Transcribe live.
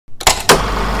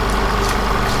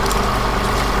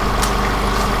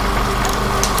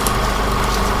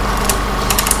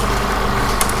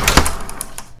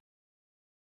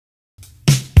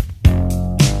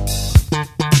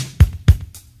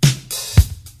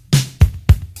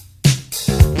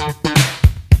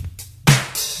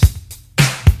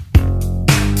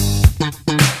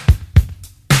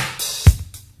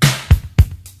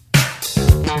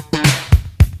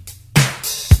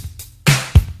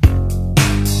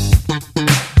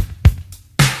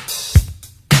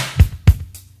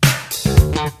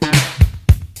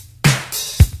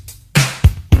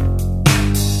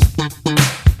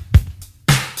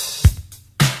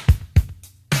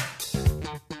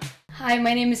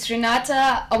my name is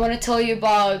Renata. I want to tell you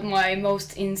about my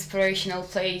most inspirational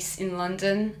place in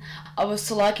London. I was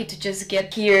so lucky to just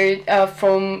get here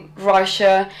from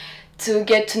Russia, to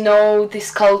get to know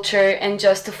this culture and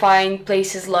just to find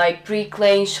places like Brick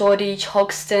Lane, Shoreditch,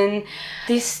 Hoxton.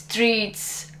 These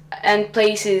streets and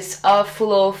places are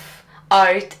full of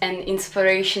art and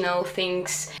inspirational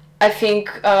things. I think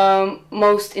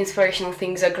most inspirational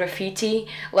things are graffiti,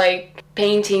 like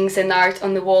paintings and art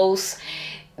on the walls.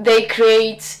 They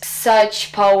create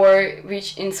such power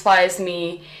which inspires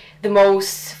me the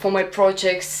most for my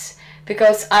projects,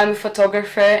 because I'm a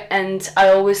photographer and I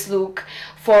always look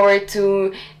forward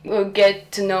to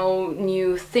get to know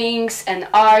new things and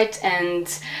art and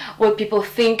what people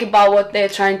think about what they're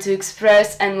trying to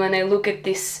express. And when I look at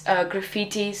these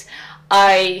graffitis,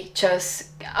 I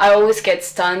always get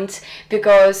stunned,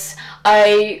 because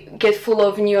I get full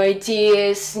of new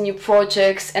ideas, new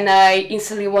projects, and I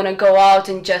instantly want to go out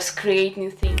and just create new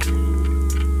things.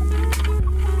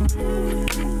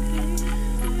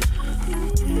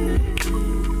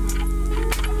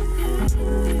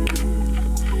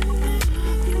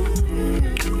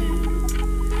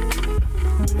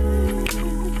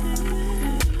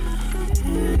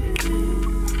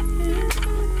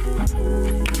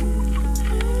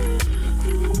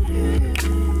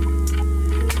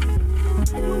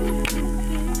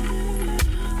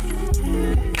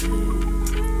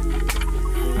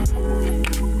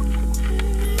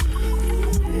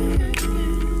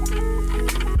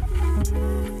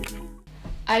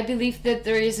 I believe that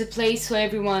there is a place for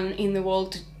everyone in the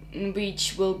world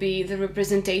which will be the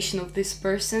representation of this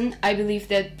person. I believe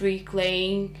that Brick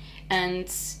Lane and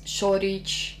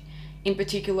Shoreditch in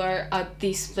particular are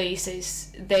these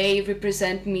places. They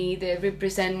represent me, they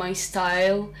represent my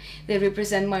style, they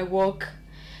represent my work.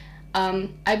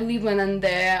 I believe when I'm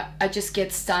there, I just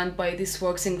get stunned by these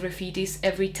works and graffitis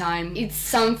every time. It's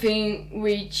something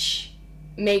which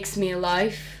makes me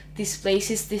alive. These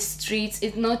places, these streets,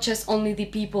 it's not just only the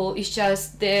people, it's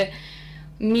just the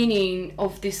meaning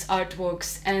of these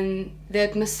artworks and the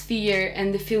atmosphere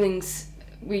and the feelings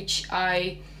which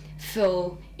I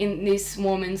feel in these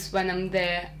moments when I'm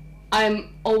there.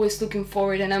 I'm always looking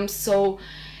forward, and I'm so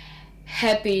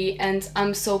happy and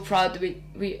I'm so proud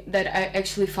that I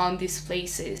actually found these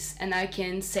places, and I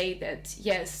can say that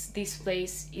yes, this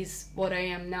place is what I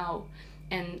am now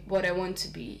and what I want to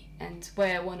be and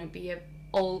where I want to be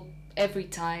every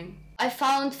time. I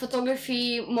found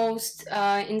photography most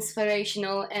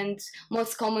inspirational and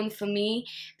most common for me,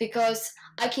 because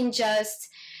I can just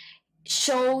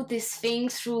show this thing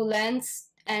through lens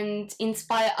and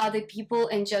inspire other people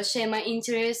and just share my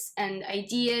interests and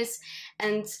ideas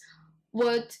and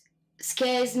what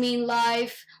scares me in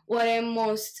life, what I'm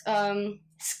most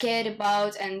scared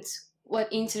about, and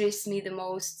what interests me the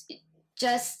most.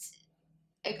 Just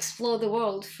explore the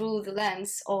world through the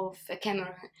lens of a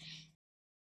camera.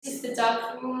 This is the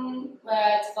dark room where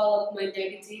I develop my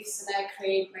negatives and I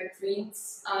create my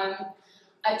prints.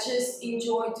 I just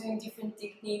enjoy doing different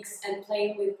techniques and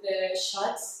playing with the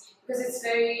shots, because it's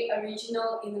very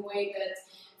original in the way that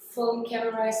film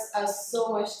cameras are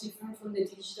so much different from the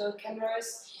digital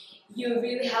cameras. You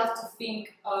really have to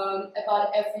think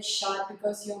about every shot,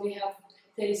 because you only have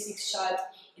 36 shots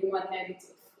in one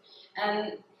negative.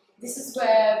 And this is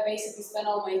where I basically spend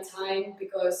all my time,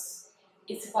 because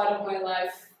it's a part of my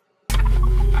life.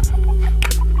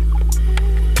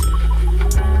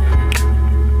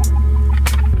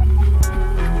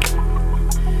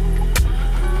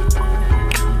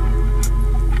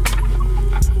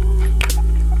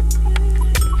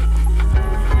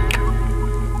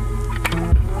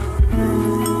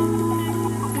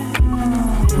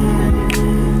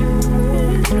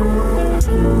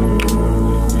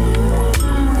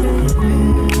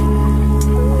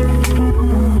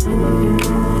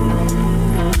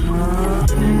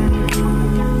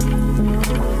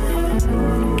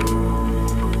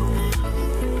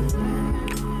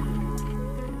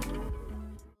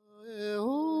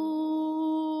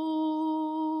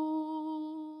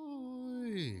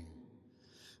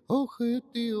 Ох, и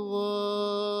ты, Ваня,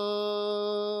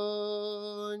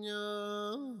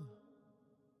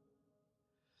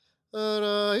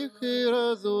 райки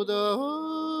разудалая,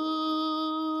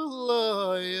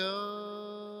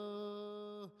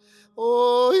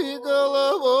 ой,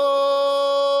 голова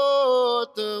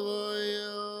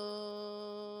твоя.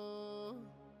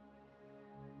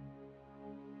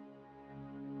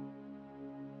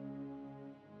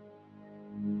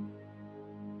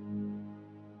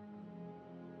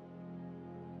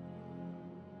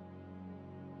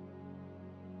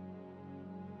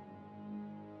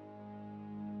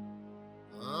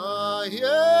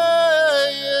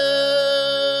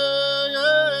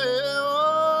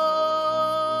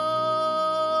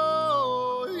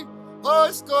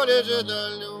 сколече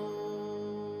далеко.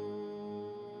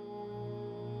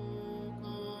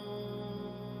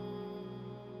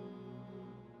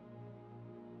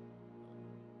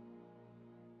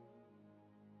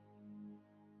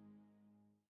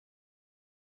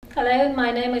 Hello,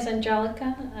 my name is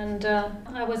Angelica, and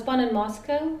I was born in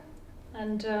Moscow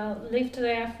and lived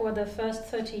there for the first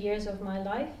 30 years of my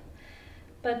life.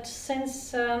 But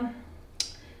since I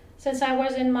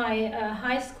was in my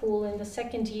high school in the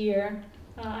second year,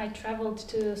 I traveled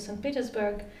to St.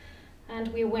 Petersburg,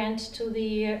 and we went to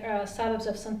the suburbs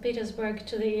of St. Petersburg,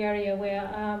 to the area where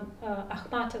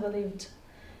Akhmatova lived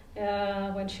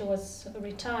when she was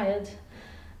retired.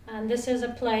 And this is a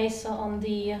place on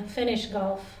the Finnish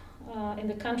Gulf in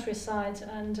the countryside.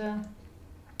 And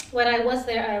when I was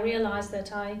there, I realized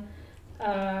that I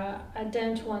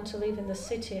don't want to live in the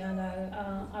city, and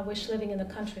I wish living in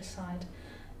the countryside.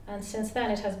 And since then,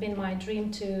 it has been my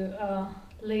dream to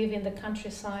live in the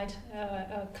countryside,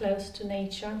 close to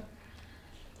nature.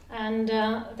 And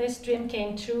this dream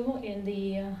came true in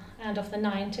the end of the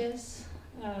 90s.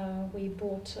 We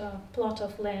bought a plot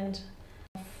of land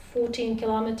 14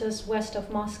 kilometers west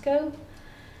of Moscow.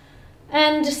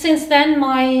 And since then,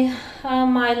 my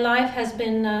life has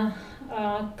been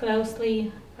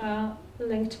closely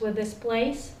linked with this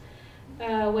place,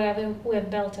 where we've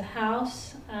built a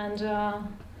house, and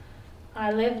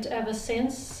I lived ever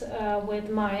since with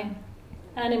my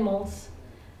animals,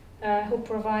 who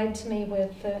provide me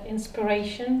with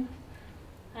inspiration.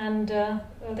 And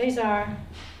these are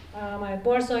my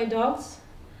borzoi dogs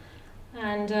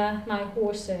and my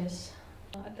horses.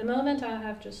 At the moment, I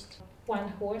have just one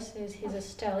horse. He's a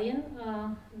stallion,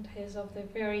 and he's of the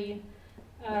very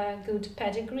good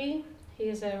pedigree. He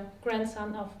is a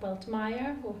grandson of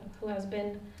Weltmeier, who has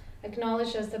been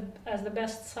acknowledged as the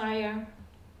best sire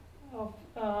of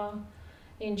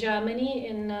in Germany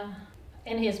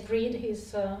in his breed.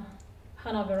 He's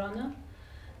Hannoveraner,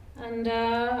 and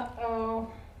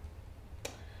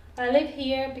I live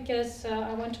here because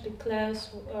I want to be close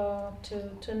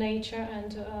to nature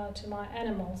and to my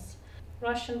animals.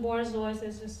 Russian Borzois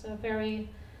is a very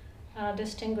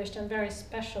distinguished and very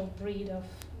special breed of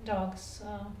dogs.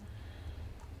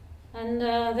 And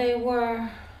they were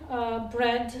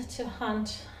bred to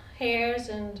hunt hares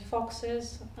and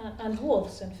foxes and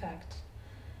wolves, in fact.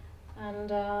 And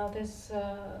this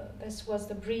was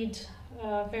the breed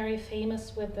very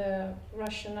famous with the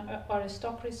Russian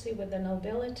aristocracy, with the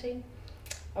nobility.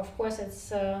 Of course,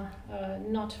 it's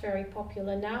not very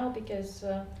popular now, because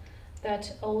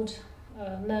that old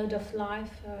mode of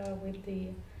life with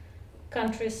the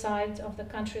countryside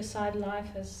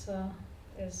life is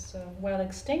well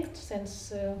extinct since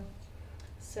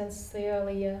the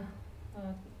early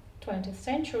 20th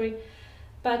century.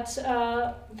 But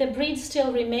the breed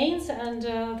still remains, and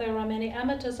there are many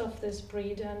amateurs of this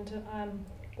breed, and I'm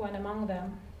one among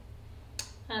them.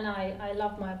 And I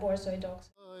love my borzoi dogs.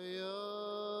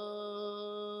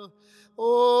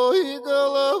 Ой,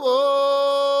 голова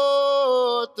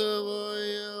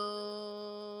твоя.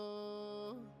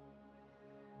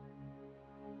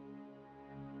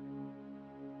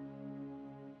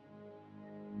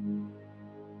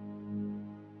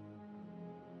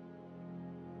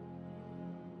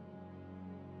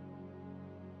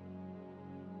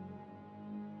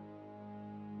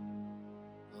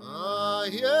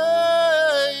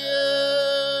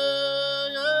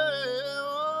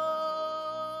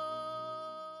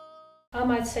 I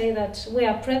might say that we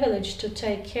are privileged to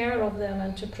take care of them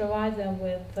and to provide them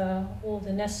with all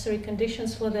the necessary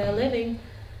conditions for their living.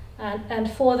 And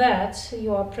for that,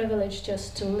 you are privileged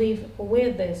just to live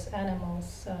with these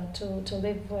animals, to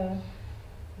live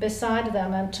beside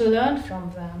them and to learn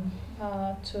from them,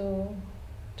 to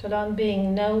learn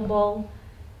being noble,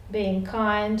 being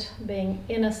kind, being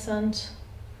innocent,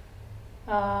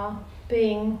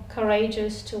 being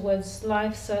courageous towards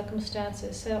life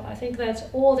circumstances. So I think that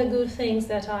all the good things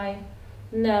that I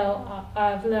know,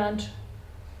 I've learned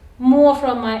more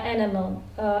from my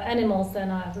animals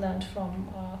than I've learned from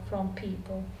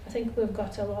people. I think we've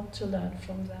got a lot to learn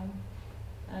from them,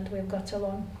 and we've got a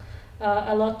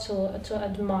lot to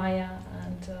admire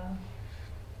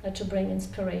and to bring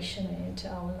inspiration into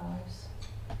our lives.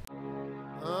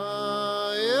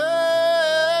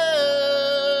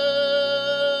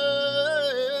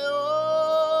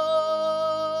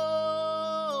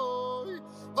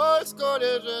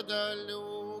 Сколече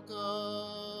далеко.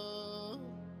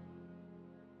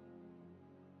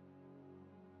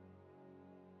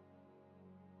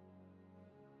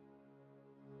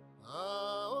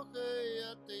 Окей,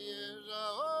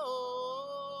 отъезжал.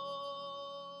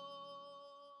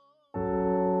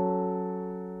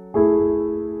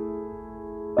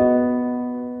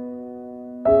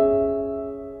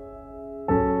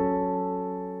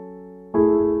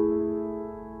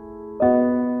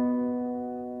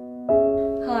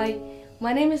 Hi,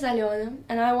 my name is Aliona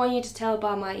and I want you to tell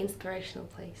about my inspirational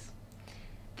place.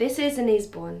 This is in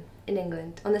Eastbourne in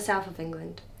England, on the south of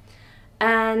England.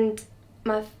 And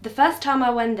the first time I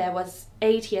went there was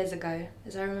 8 years ago,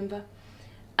 as I remember.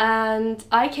 And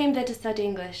I came there to study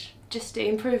English, just to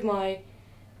improve my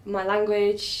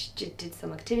language, did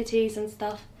some activities and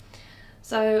stuff.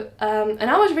 So, and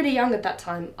I was really young at that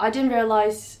time. I didn't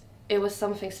realise it was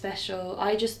something special.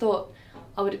 I just thought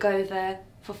I would go there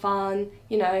for fun,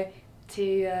 you know,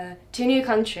 to a new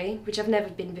country, which I've never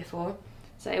been before.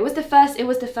 So it was the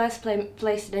first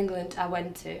place in England I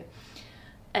went to.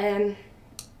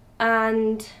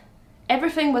 And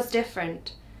everything was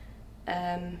different.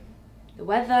 The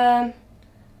weather,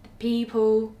 the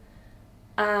people,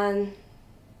 and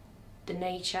the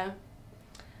nature.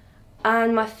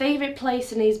 And my favourite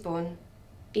place in Eastbourne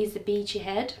is the Beachy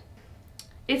Head.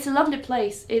 It's a lovely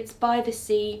place. It's by the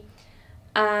sea,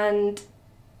 and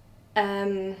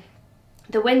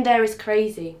the wind there is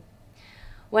crazy.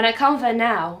 When I come there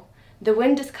now, the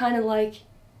wind is kind of like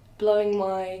blowing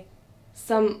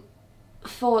some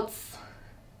thoughts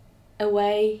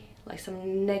away, like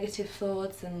some negative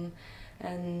thoughts, and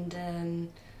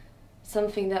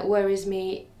something that worries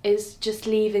me is just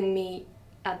leaving me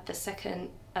at the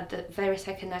very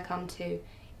second I come to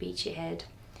Beachy Head.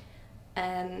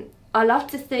 I love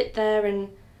to sit there and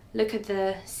look at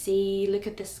the sea, look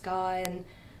at the sky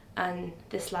and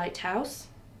this lighthouse.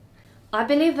 I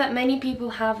believe that many people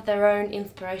have their own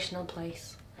inspirational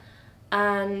place,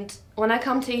 and when I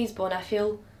come to Eastbourne I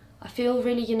feel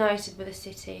really united with the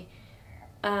city.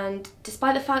 And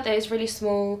despite the fact that it's really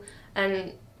small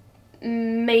and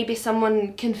maybe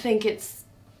someone can think it's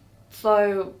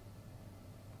so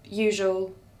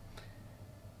usual,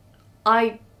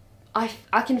 I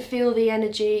can feel the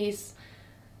energies.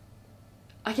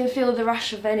 I can feel the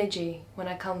rush of energy when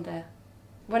I come there.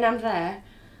 When I'm there,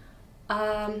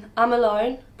 I'm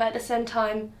alone, but at the same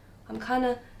time, I'm kind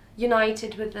of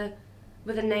united with the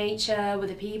nature, with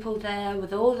the people there,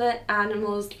 with all the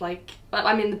animals,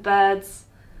 the birds,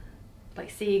 like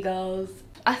seagulls.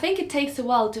 I think it takes a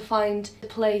while to find a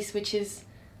place which is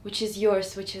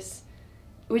yours,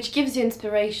 which gives you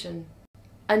inspiration.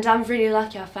 And I'm really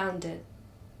lucky I found it.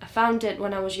 I found it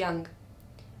when I was young,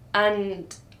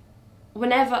 and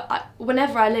whenever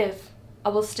I live, I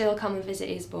will still come and visit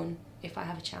Eastbourne if I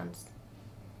have a chance.